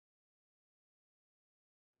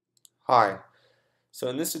Hi. So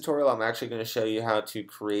in this tutorial, I'm actually going to show you how to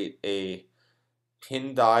create a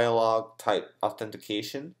pin dialog type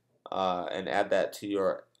authentication and add that to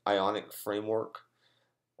your Ionic Framework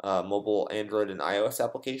mobile Android and iOS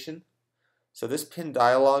application. So this pin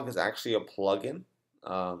dialog is actually a plugin.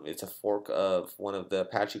 It's a fork of one of the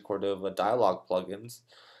Apache Cordova Dialog plugins,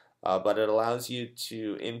 but it allows you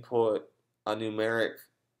to input a numeric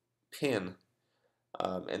pin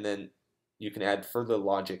and then you can add further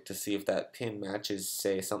logic to see if that pin matches,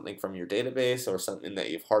 say, something from your database or something that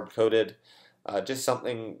you've hard-coded, just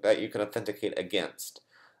something that you can authenticate against.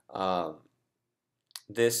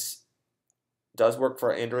 This does work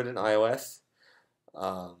for Android and iOS,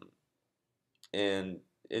 um, and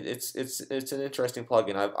it's an interesting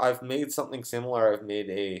plugin. I've made something similar. I've made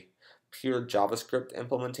a pure JavaScript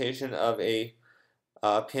implementation of a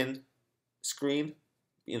pin screen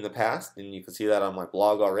in the past, and you can see that on my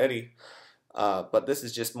blog already. But this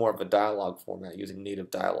is just more of a dialogue format using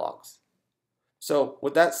native dialogues. So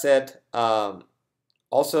with that said,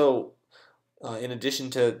 also in addition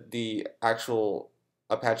to the actual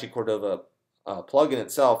Apache Cordova plugin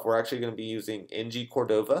itself, we're actually going to be using ng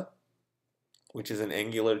Cordova, which is an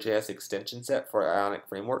AngularJS extension set for Ionic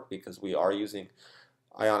Framework because we are using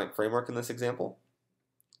Ionic Framework in this example.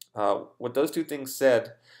 With those two things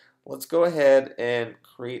said, let's go ahead and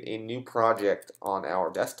create a new project on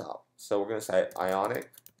our desktop. So we're going to say Ionic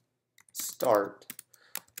start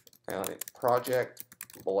Ionic project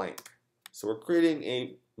blank. So we're creating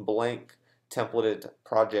a blank templated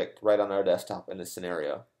project right on our desktop in this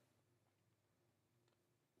scenario.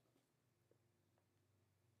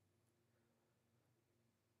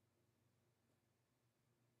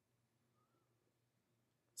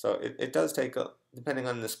 So it does take, depending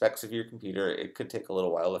on the specs of your computer, it could take a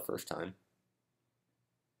little while the first time.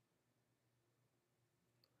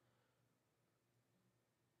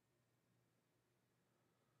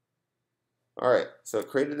 Alright, so it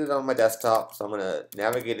created it on my desktop, so I'm going to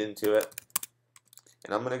navigate into it,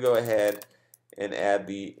 and I'm going to go ahead and add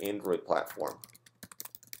the Android platform.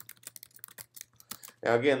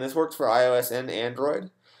 Now again, this works for iOS and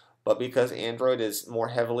Android, but because Android is more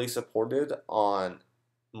heavily supported on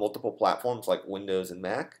multiple platforms like Windows and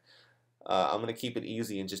Mac, I'm going to keep it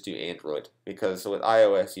easy and just do Android, because with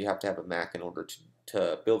iOS you have to have a Mac in order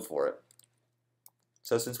to build for it.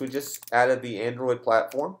 So since we just added the Android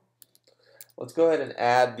platform, let's go ahead and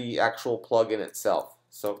add the actual plugin itself.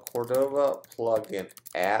 So Cordova plugin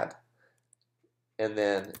add, and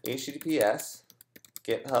then https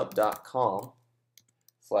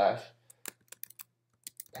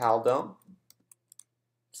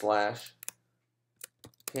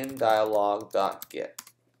github.com/pin-dialog.git.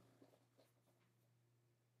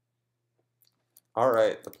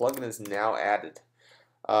 Alright, the plugin is now added.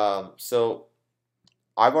 So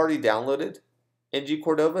I've already downloaded ng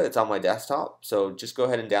Cordova. It's on my desktop, so just go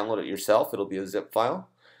ahead and download it yourself. It'll be a zip file.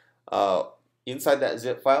 Inside that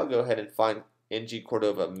zip file, go ahead and find ng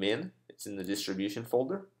Cordova min. It's in the distribution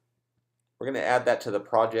folder. We're going to add that to the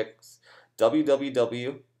project's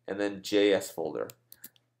www and then JS folder.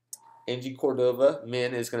 ng Cordova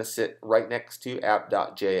min is going to sit right next to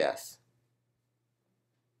app.js.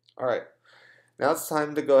 Alright, now it's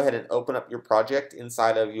time to go ahead and open up your project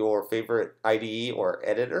inside of your favorite IDE or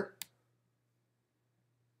editor.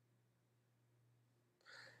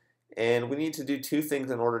 And we need to do two things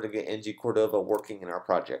in order to get ng Cordova working in our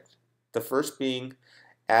project. The first being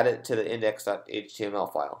add it to the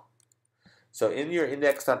index.html file. So in your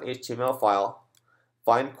index.html file,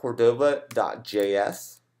 find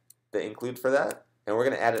cordova.js, the include for that, and we're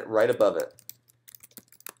going to add it right above it.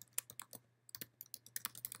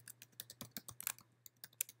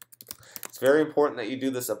 It's very important that you do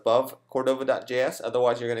this above cordova.js,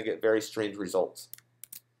 otherwise you're going to get very strange results.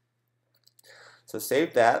 So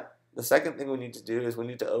save that. The second thing we need to do is we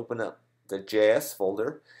need to open up the JS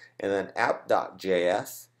folder and then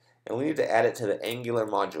app.js, and we need to add it to the Angular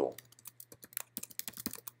module.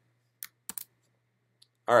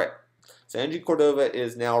 Alright, so ng Cordova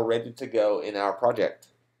is now ready to go in our project.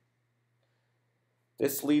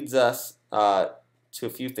 This leads us to a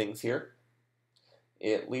few things here.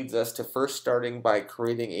 It leads us to first starting by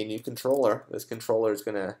creating a new controller. This controller is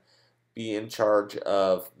going to be in charge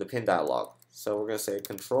of the pin dialog. So we're going to say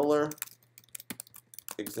controller,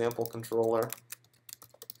 example controller,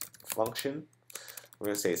 function. We're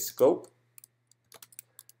going to say scope,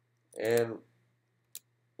 and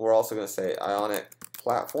we're also going to say Ionic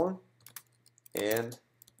platform and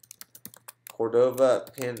Cordova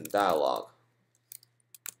pin dialog.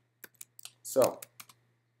 So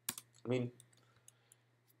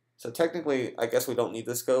technically, I guess we don't need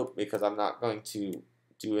the scope because I'm not going to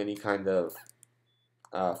do any kind of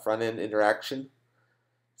front-end interaction.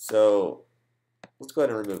 So let's go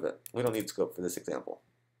ahead and remove it. We don't need scope for this example.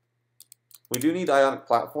 We do need Ionic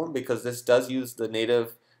Platform because this does use the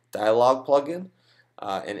native Dialog plugin,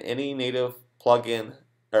 and any native plugin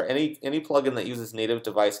or any plugin that uses native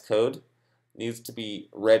device code needs to be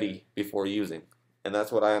ready before using, and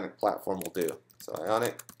that's what Ionic Platform will do. So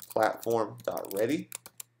Ionic Platform.ready,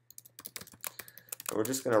 and we're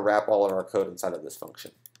just going to wrap all of our code inside of this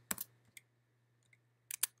function.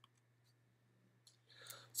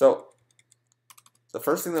 So the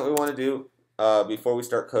first thing that we want to do before we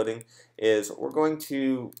start coding is we're going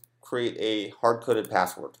to create a hard-coded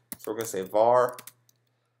password. So we're going to say var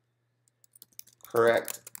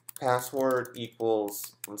correct password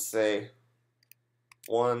equals, let's say,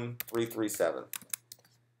 1337.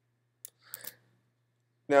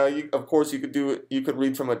 Now, of course, you could do it. You could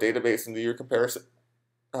read from a database and do your comparison.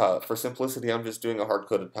 For simplicity, I'm just doing a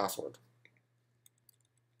hard-coded password.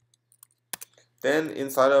 Then,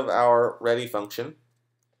 inside of our ready function,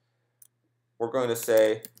 we're going to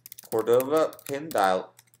say Cordova pin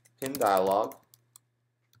dialog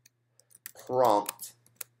prompt.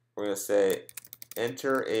 We're going to say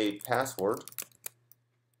enter a password,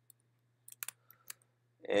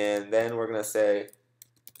 and then we're going to say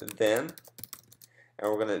then,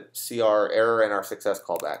 and we're going to see our error and our success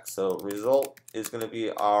callback. So result is going to be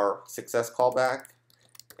our success callback,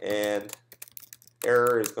 and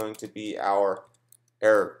error is going to be our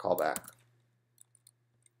error callback.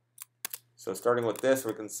 So starting with this,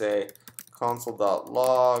 we can say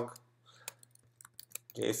console.log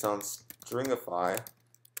JSON stringify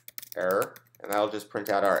error, and that'll just print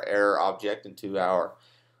out our error object into our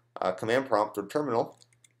command prompt or terminal.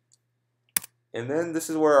 And then this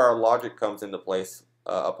is where our logic comes into place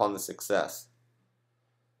upon the success.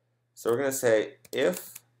 So we're going to say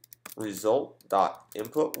if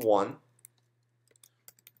result.input1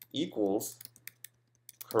 equals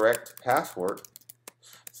correct password.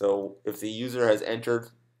 So if the user has entered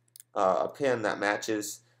a pin that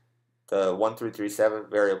matches the 1337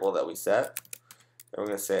 variable that we set, then we're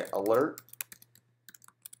going to say alert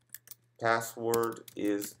password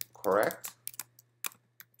is correct.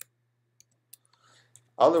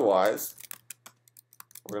 Otherwise,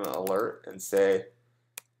 we're going to alert and say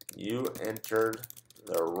you entered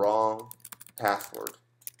the wrong password.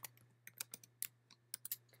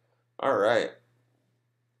 All right.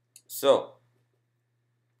 So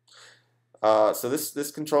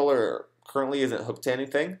this controller currently isn't hooked to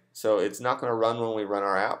anything, so it's not going to run when we run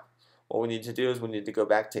our app. What we need to do is we need to go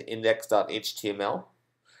back to index.html.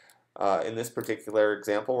 In this particular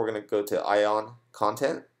example, we're going to go to ion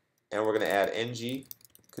content, and we're going to add ng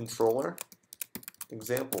controller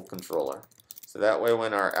example controller. So that way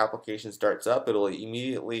when our application starts up, it'll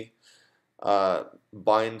immediately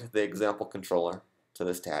bind the example controller to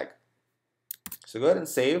this tag. So go ahead and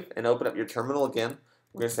save and open up your terminal again.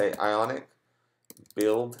 We're going to say Ionic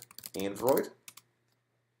build Android.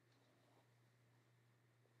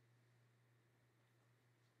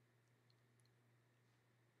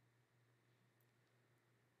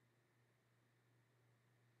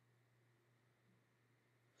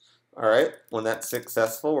 Alright, when that's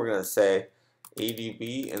successful, we're going to say adb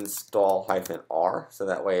install -r, so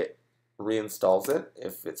that way it reinstalls it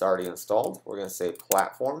if it's already installed. We're going to say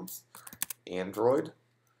platforms, Android,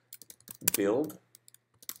 build,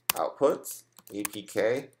 outputs,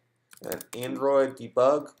 apk, and Android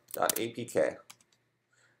debug.apk.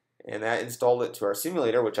 And that installed it to our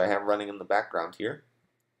simulator, which I have running in the background here.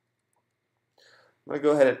 I'm going to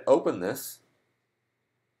go ahead and open this.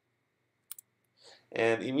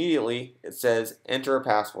 And immediately it says enter a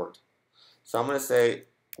password. So I'm going to say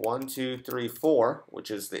 1234, which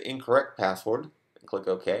is the incorrect password, and click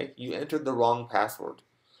OK. You entered the wrong password.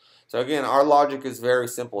 So again, our logic is very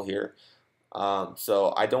simple here.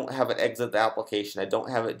 So I don't have it exit the application. I don't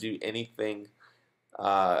have it do anything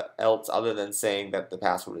else other than saying that the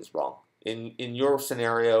password is wrong. In your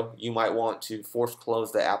scenario, you might want to force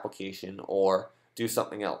close the application or do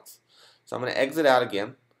something else. So I'm going to exit out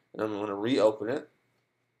again, and I'm going to reopen it.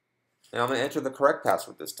 And I'm going to enter the correct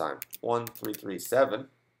password this time, 1337,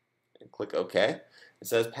 and click OK. It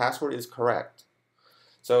says password is correct.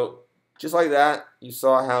 So just like that, you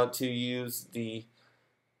saw how to use the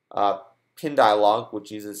pin dialog,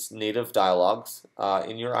 which uses native dialogues,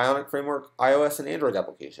 in your Ionic Framework iOS and Android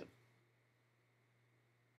application.